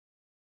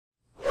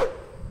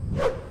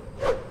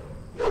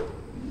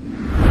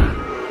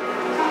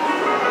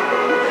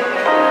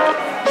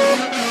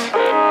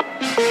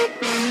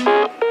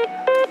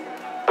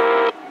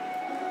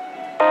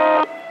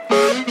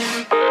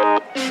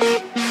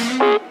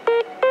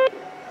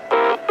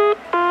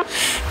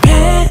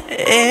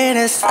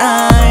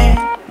햇살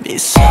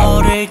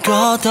미소를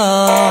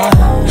걷어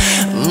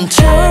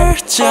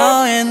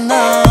철저해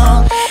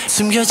넌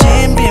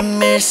숨겨진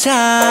비밀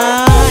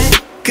사이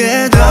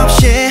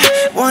끝없이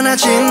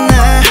원하진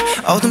날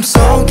어둠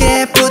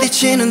속에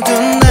부딪히는 두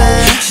날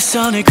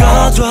시선을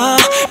거둬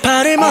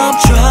발을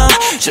멈춰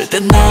절대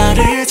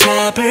나를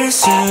잡을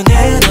수는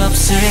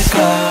없을까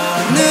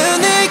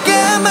눈을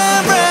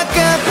감아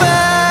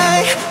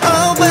rockabye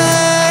oh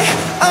bye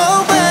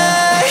oh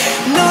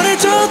bye 너를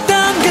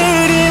줬던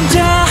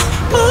그림자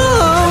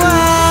oh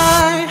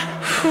why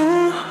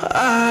who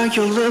are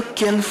you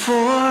looking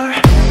for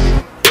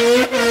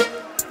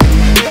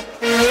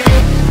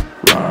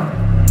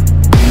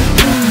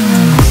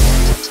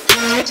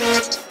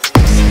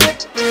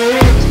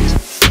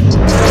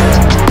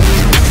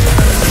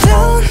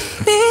Don't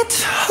need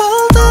to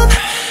hold on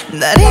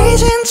날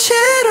잊은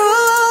채로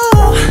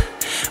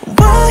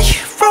Why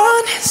you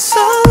running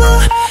solo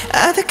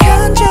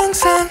아득한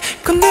정상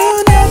곧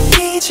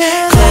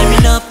눈앞이잖아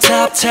Climbing up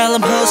top tell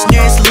them who's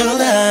nearest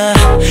Lula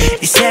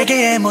이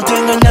세계의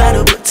모든 걸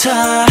나로부터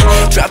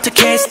Drop the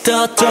case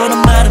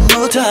떠도는 말은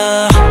묻어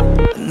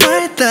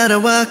날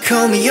따라와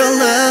call me your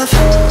love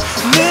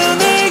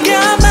눈을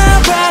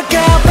감아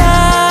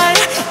rockabye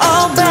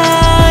oh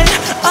bye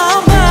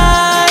oh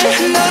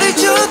bye 너를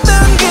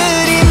줬던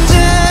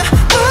그림자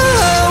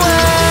oh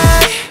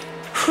why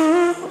who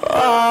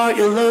are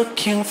you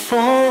looking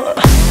for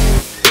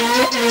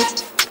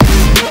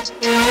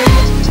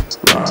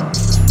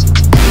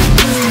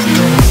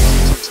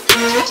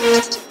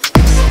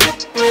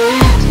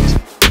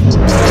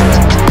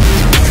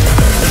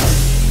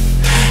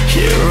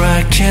Here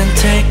I can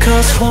take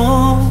us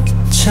home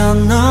저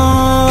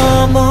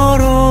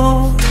너머로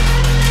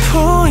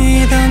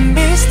보이던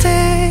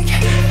mistake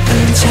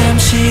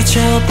잠시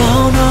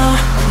접어놔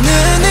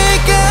눈을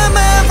감아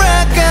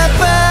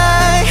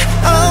rockabye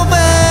oh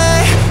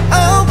bye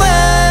oh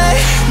bye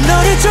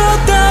너를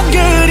줬던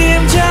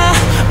그림자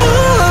oh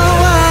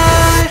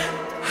why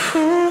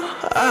who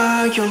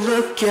are you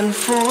looking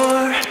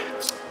for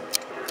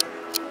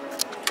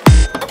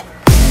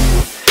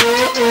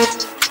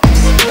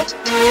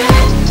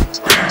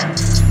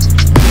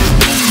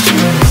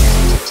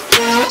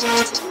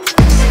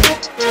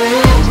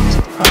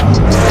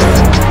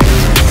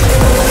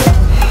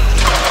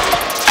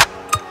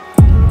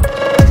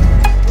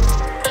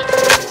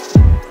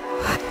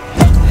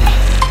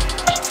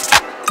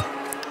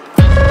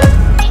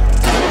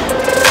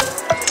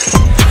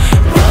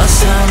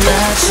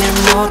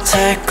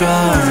못할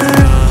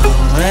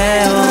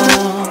거예요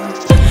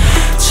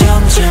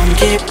점점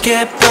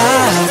깊게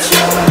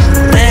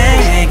빠져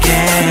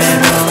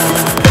내게로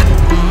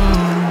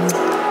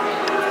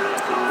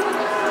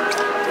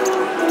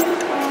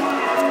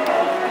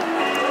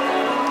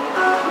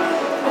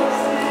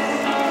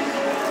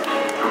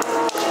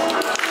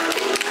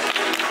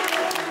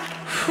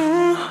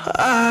Who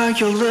are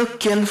you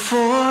looking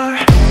for?